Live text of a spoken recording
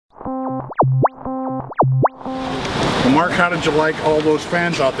And Mark, how did you like all those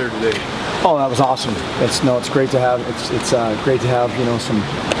fans out there today? Oh, that was awesome. It's great to have. It's great to have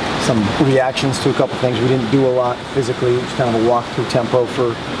some reactions to a couple things. We didn't do a lot physically. It was kind of a walk-through tempo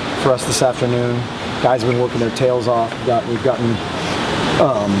for us this afternoon. Guys have been working their tails off. We've gotten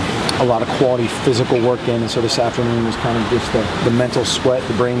a lot of quality physical work in, and so this afternoon was kind of just the mental sweat,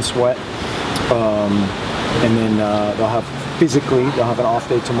 the brain sweat. And then they'll have an off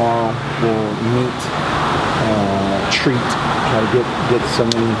day tomorrow. We'll meet, treat, try to get some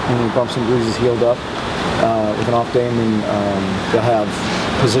any bumps and bruises healed up with an off day, and then they'll have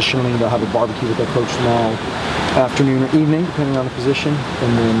positioning. They'll have a barbecue with their coach tomorrow afternoon or evening, depending on the position,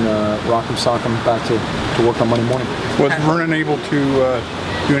 and then rock 'em, sock 'em back to work on Monday morning. Was Vernon able to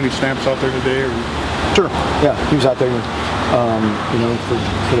do any snaps out there today? Or? Sure. Yeah, he was out there. You know,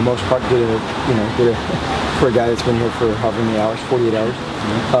 for the most part, did a for a guy that's been here for however many hours, 48 hours.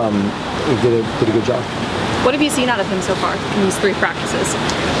 He did a good job. What have you seen out of him so far in these 3 practices?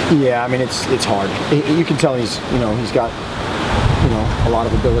 Yeah, I mean it's hard. You can tell he's got a lot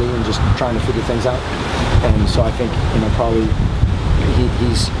of ability and just trying to figure things out. And so I think probably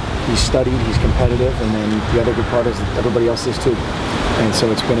he's studied, he's competitive, and then the other good part is that everybody else is too. And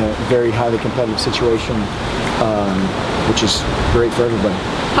so it's been a very highly competitive situation, which is great for everybody.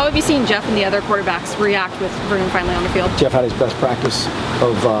 How have you seen Jeff and the other quarterbacks react with Vernon finally on the field? Jeff had his best practice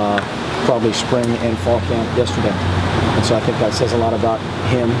of probably spring and fall camp yesterday. And so I think that says a lot about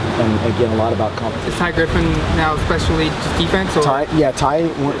him, and again, a lot about competition. Is Ty Griffin now especially just defense? Or? Ty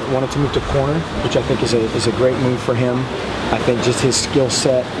wanted to move to corner, which I think is a great move for him. I think just his skill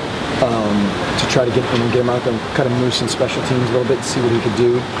set to try to get him out there and cut him loose in special teams a little bit, see what he could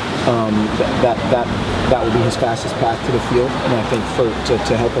do. That would be his fastest path to the field, and I think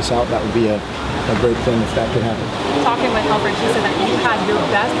to help us out, that would be a great thing if that could happen. Talking with Helfrich, he said that you had your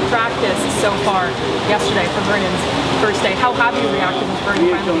best practice so far yesterday for Vernon's first day. How have you reacted with Vernon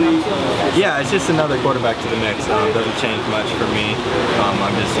finally on the field? Yeah, it's just another quarterback to the mix. It doesn't change much for me.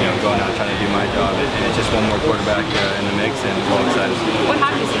 I'm just going out trying to do my job, and it's just one more quarterback in the mix, and I'm excited. What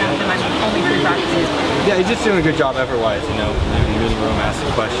have you seen out of him? I mean, only 3 practices. Yeah, he's just doing a good job effort-wise. In the meeting room,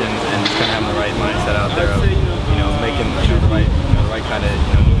 asking questions, and just kind of having the right mindset out there of making the right kind of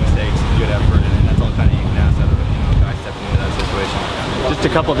new mistakes, and good effort, and that's all kind of you can ask out of a guy stepping into that situation. Just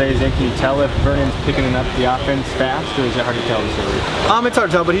a couple days in, can you tell if Vernon's picking up the offense fast, or is it hard to tell this early? It's hard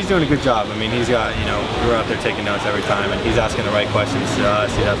to tell, but he's doing a good job. I mean, he's got, we're out there taking notes every time, and he's asking the right questions to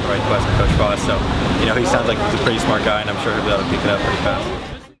us. He has the right question, Coach Frost. So, he sounds like he's a pretty smart guy, and I'm sure he'll be able to pick it up pretty fast.